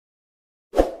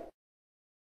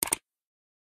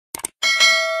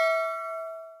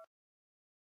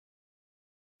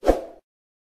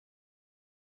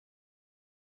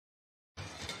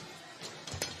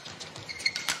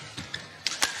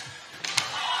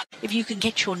if you can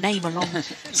get your name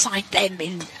alongside them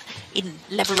in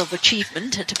level of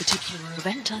achievement at a particular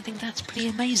event, I think that's pretty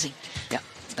amazing. Yeah,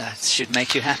 that should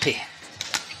make you happy.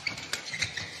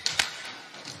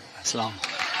 That's long.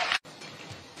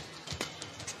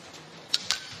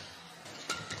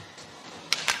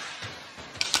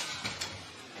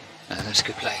 That's a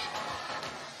good play.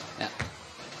 Yeah.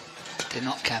 Did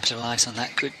not capitalise on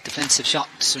that good defensive shot,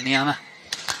 Tsuneyama.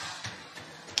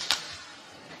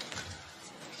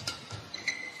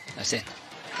 That's it.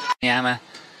 Tsuneyama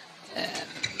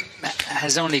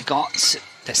has only got,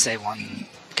 let's say, one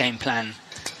game plan,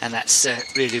 and that's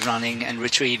really running and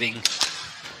retrieving.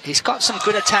 He's got some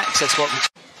good attacks, that's what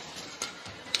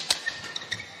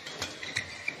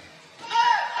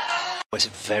I was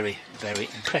very, very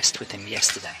impressed with him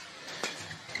yesterday.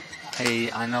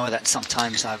 I know that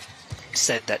sometimes I've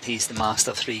said that he's the master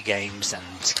of 3 games and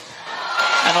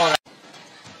all that.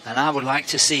 And I would like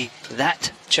to see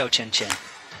that Chou Chen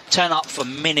turn up for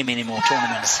many, many more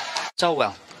tournaments so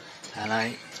well. And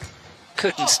I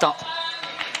couldn't stop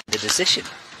the decision.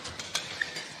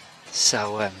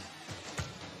 So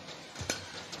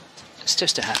it's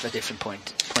just to have a different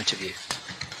point of view.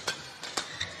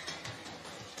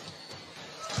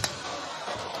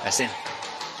 That's in.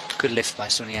 Good lift by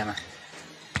Tsuneyama.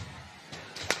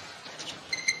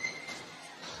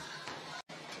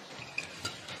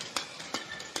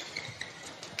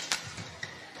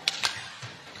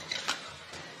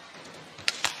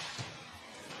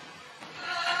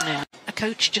 Yeah, a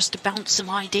coach just to bounce some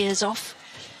ideas off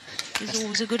is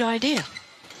always a good idea.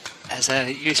 As I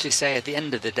usually say at the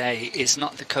end of the day, it's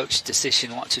not the coach's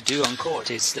decision what to do on court,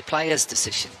 it's the player's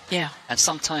decision. Yeah. And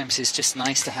sometimes it's just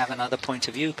nice to have another point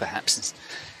of view, perhaps,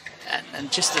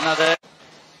 and just another.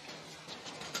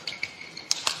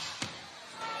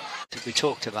 We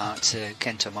talked about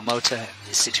Kenta and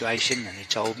his situation, and he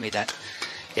told me that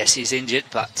yes, he's injured,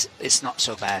 but it's not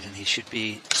so bad, and he should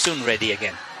be soon ready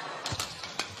again.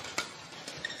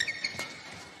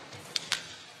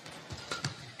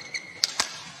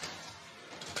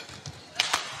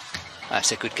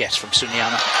 That's a good guess from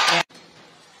Tsuneyama. Yeah.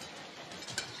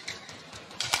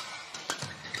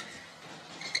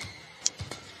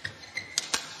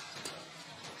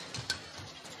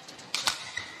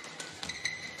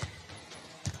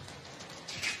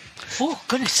 Oh,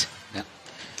 goodness. Yeah.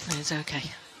 It's okay.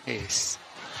 Yes.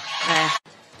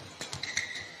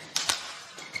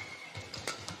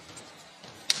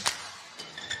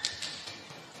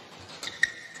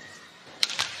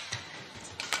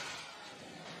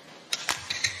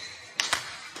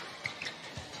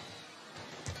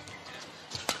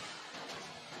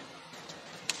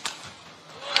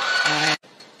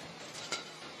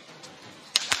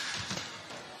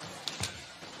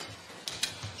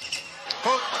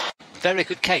 Very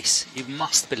good case. You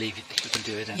must believe you can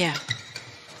do it. Yeah.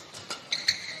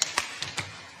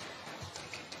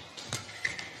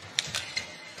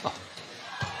 Oh.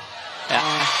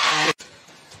 Yeah.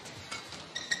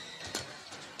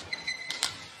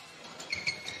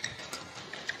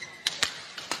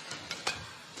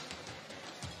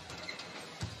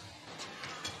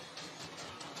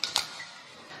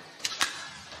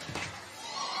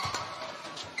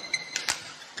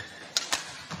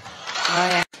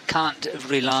 Can't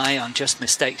rely on just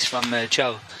mistakes from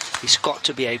Chou. He's got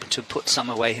to be able to put some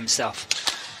away himself.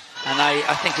 And I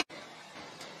think...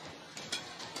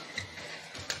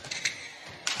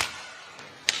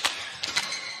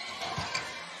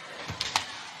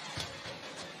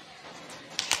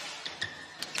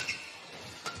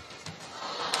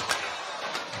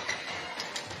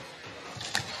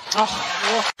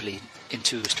 in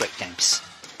 2 straight games.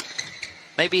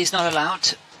 Maybe he's not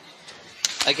allowed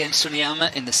against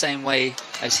Tsuneyama in the same way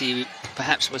as he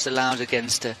perhaps was allowed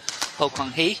against Ho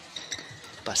Kwang-hee,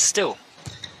 but still.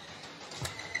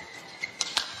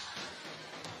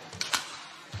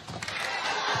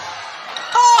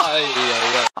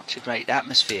 Oh! Such a great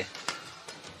atmosphere.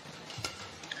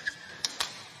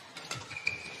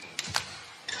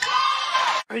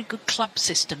 Very good club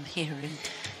system here in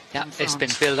France. It's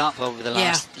been built up over the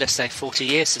last, let's say, 40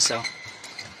 years or so.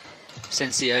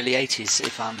 Since the early 80s,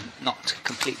 if I'm not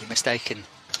completely mistaken.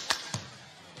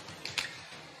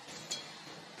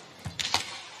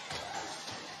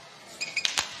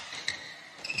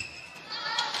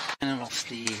 Final of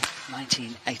the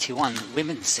 1981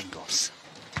 women's singles.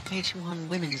 81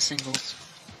 women's singles.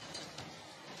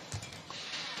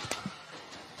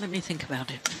 Let me think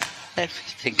about it. Let me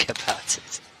think about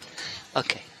it.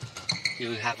 Okay,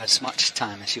 you have as much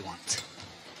time as you want.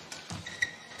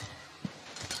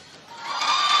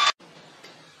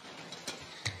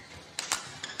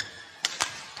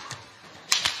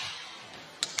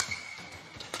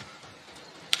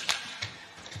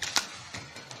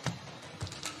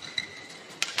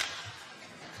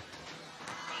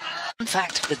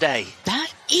 fact of the day.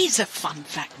 That is a fun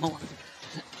fact, Morton.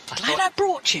 Glad I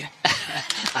brought you.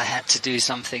 I had to do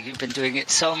something. You've been doing it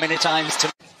so many times to...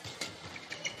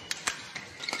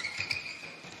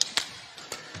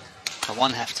 I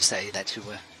one have to say that you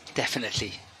were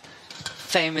definitely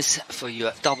famous for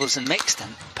your doubles and mixed,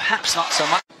 and perhaps not so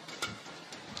much.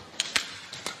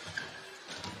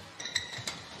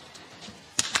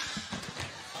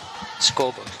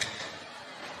 Scoreboard.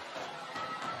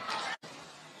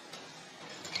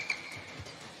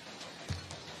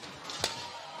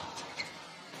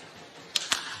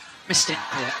 Missed it.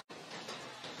 Yeah.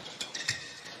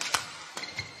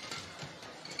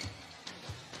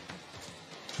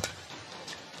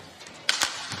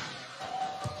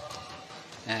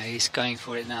 He's going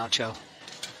for it now, Chou.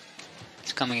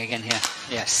 It's coming again here.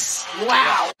 Yes.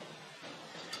 Wow.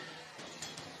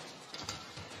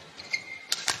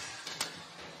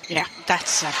 Yeah,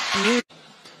 that's a beauty.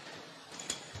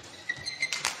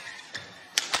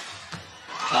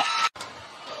 Oh.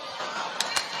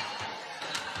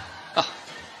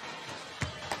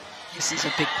 This is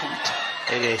a big point.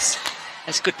 It is.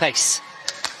 It's good pace.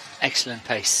 Excellent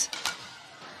pace.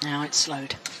 Now it's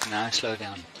slowed. Now slow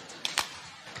down.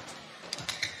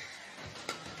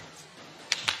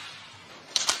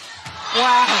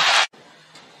 Wow.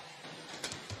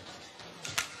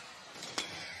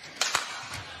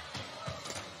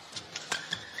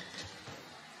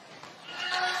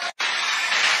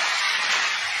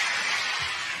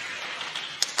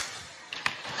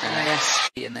 Yes.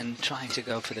 And then trying to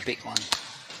go for the big one.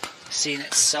 Seen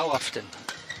it so often.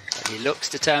 But he looks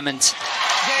determined.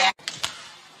 Yeah.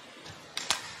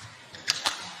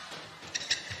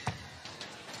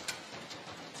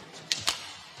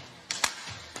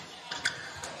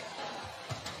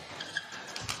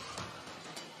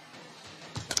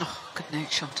 Oh, good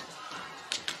note shot.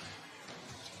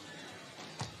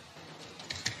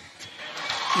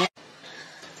 Yeah.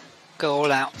 Go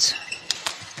all out.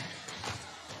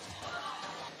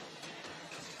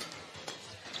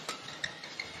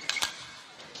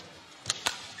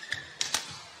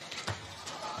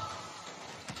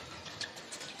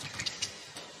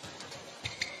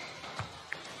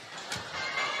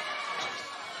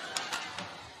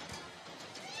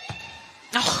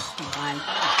 Oh my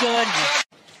goodness.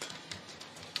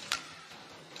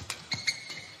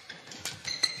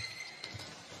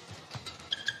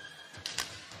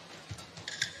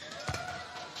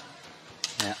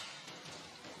 Yeah.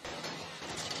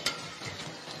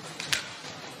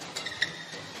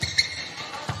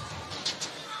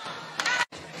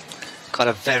 Got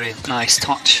a very nice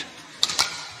touch.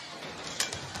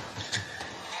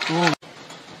 Ooh.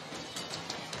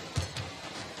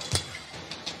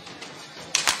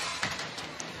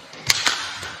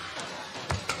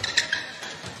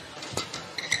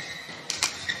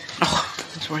 Oh,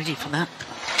 I was ready for that.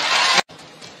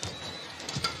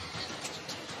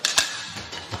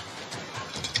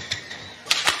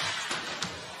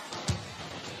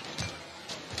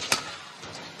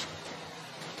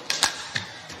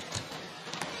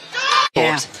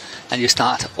 Yeah. And you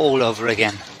start all over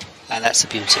again, and that's the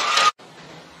beauty.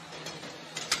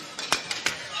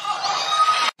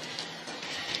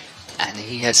 And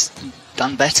he has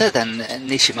done better than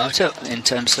Nishimoto in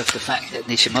terms of the fact that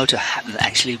Nishimoto hadn't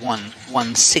actually won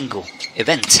one single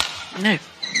event. No,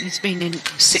 he's been in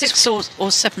six or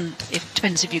seven, it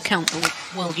depends if you count the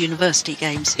World University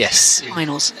Games. Yes.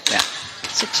 Finals. Yeah.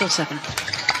 6 or 7.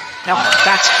 Oh,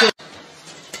 that's good.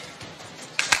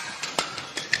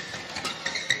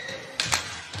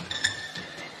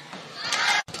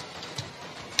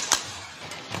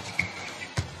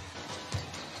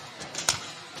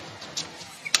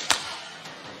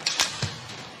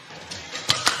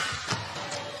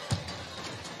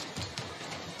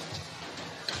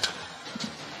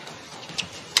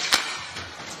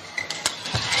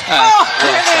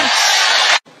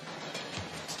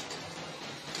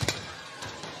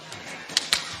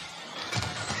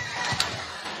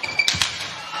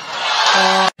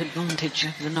 Advantage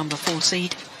over the number 4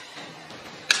 seed.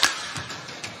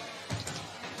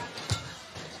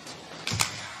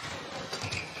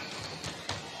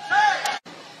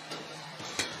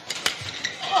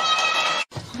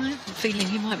 I have a feeling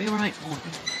he might be right,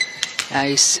 Morton.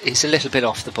 He's a little bit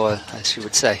off the boil, as you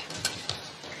would say.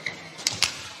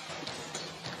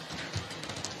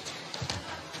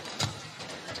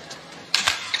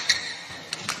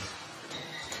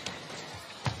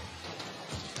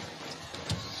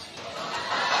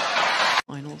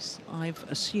 Finals, I've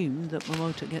assumed that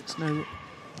Momota gets no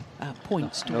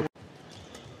points to.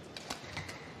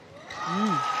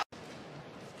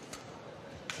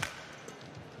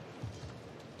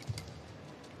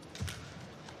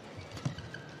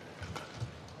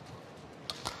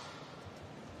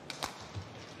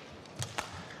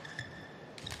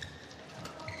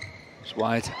 It's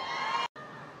wide.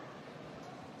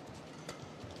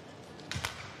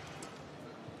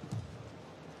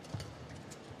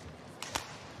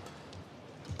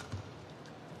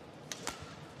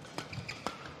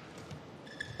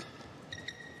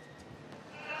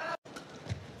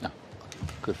 No.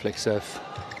 Good flick serve.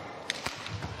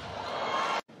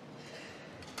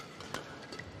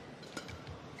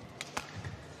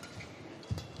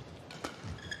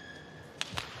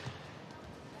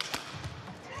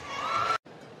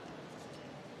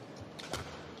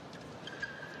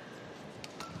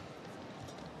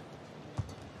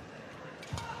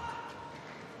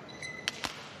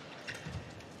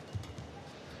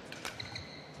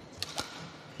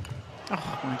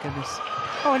 Oh my goodness.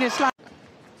 Oh, and it's like...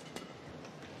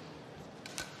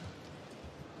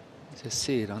 You just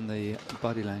see it on the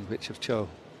body language of Chou.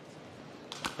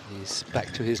 He's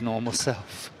back to his normal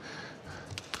self.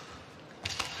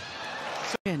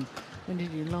 When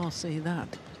did you last see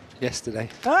that? Yesterday.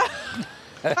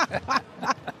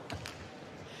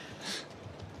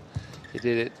 He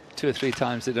did it 2 or 3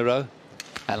 times in a row,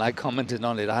 and I commented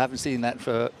on it. I haven't seen that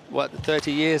for, what,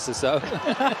 30 years or so.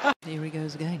 Here he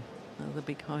goes again. Another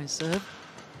big high serve.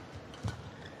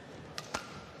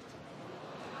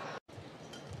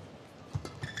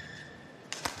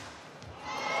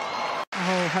 A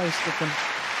whole host of them.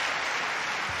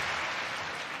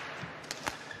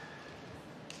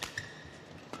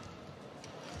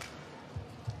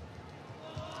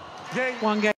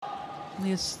 One game.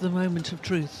 It's the moment of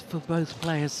truth for both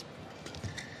players.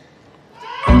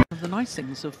 One of the nice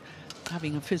things of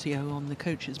having a physio on the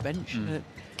coach's bench, they're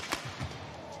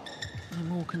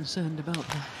more concerned about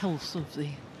the health of the...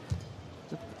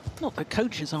 Not that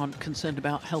coaches aren't concerned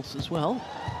about health as well.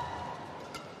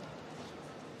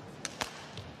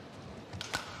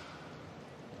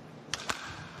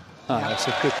 It's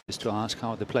a good place to ask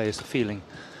how the players are feeling,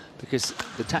 because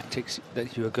the tactics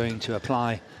that you are going to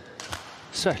apply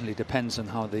certainly depends on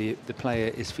how the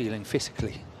player is feeling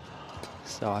physically.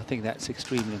 So I think that's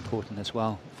extremely important as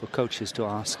well for coaches to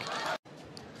ask.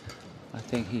 I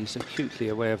think he's acutely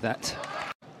aware of that.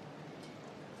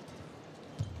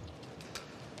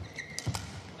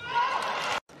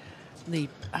 The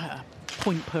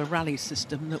point per rally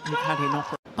system that we've had in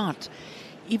operation. But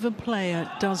if a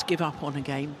player does give up on a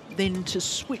game, then to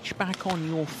switch back on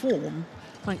your form,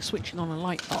 like switching on a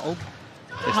light bulb,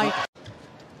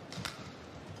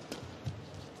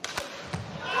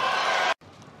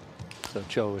 So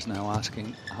Chou is now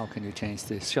asking, how can you change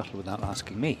this shuttle without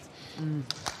asking me?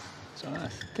 So I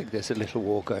think there's a little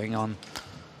war going on.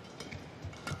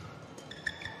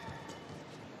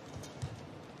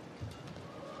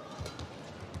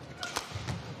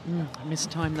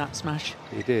 Mistimed that smash.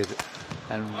 He did,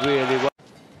 and really well.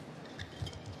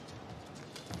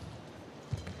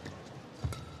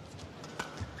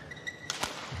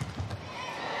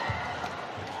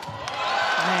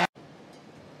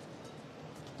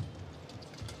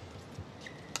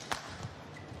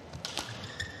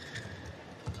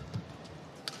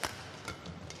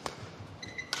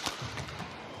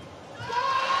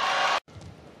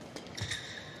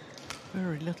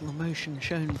 Very little emotion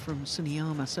shown from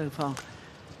Tsuneyama so far.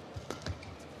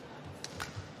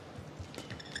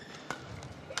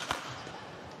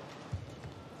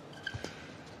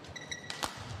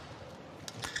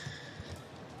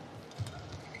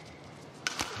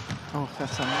 Oh,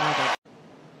 that's another.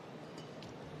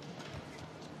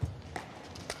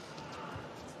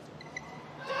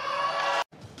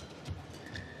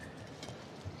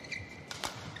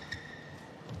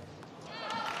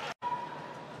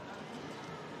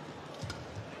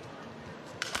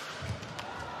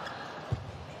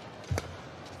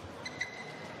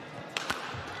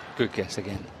 Good guess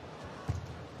again.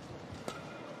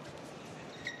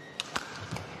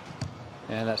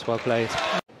 Yeah, that's well played.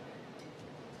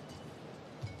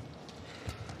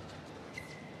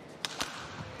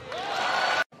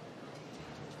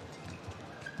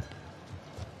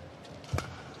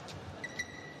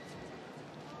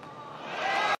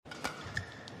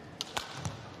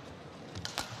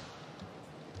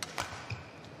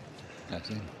 That's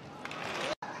in.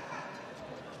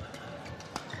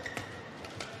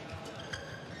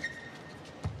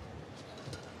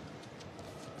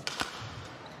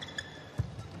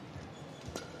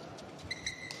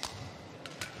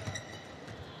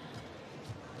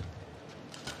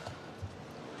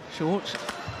 Short.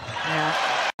 Yeah.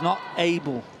 Not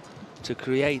able to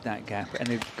create that gap, and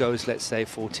it goes, let's say,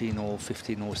 14 or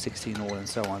 15 or 16 all and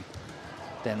so on,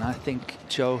 then I think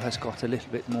Chou has got a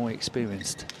little bit more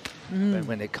experienced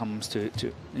when it comes to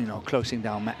you know, closing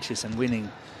down matches and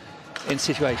winning in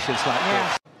situations like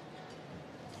this.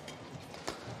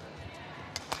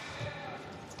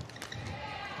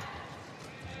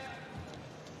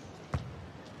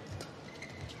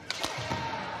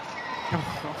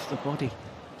 body.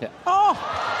 Yeah. Oh,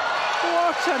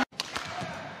 what a...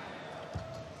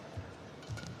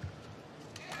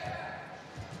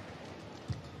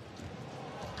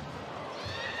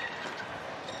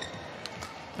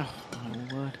 Oh,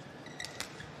 my word.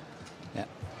 Yeah.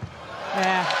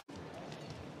 Yeah.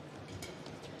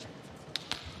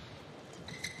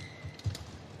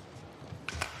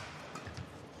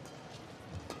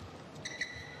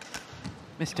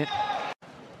 Missed it.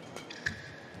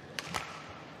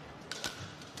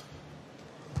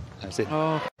 That's it.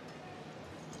 Oh.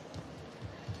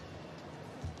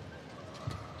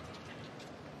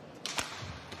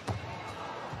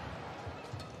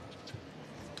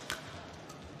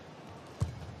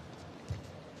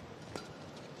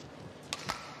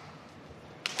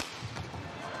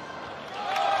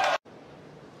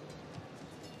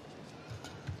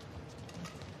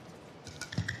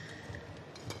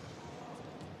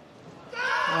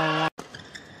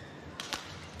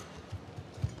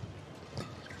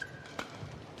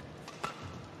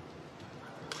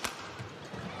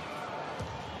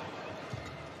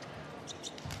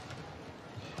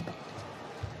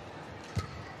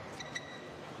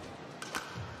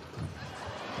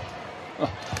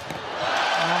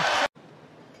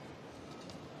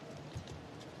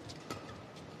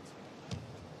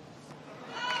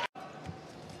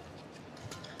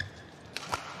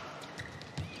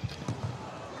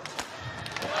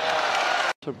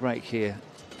 To break here,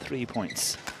 3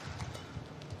 points.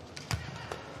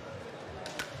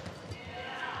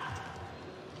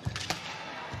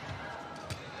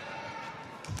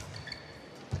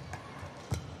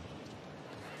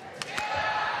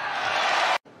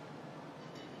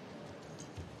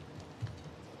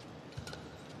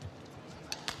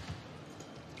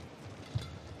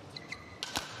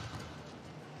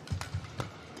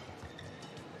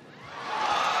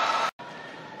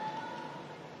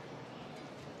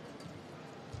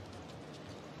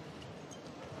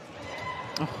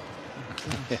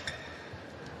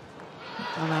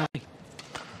 Oh,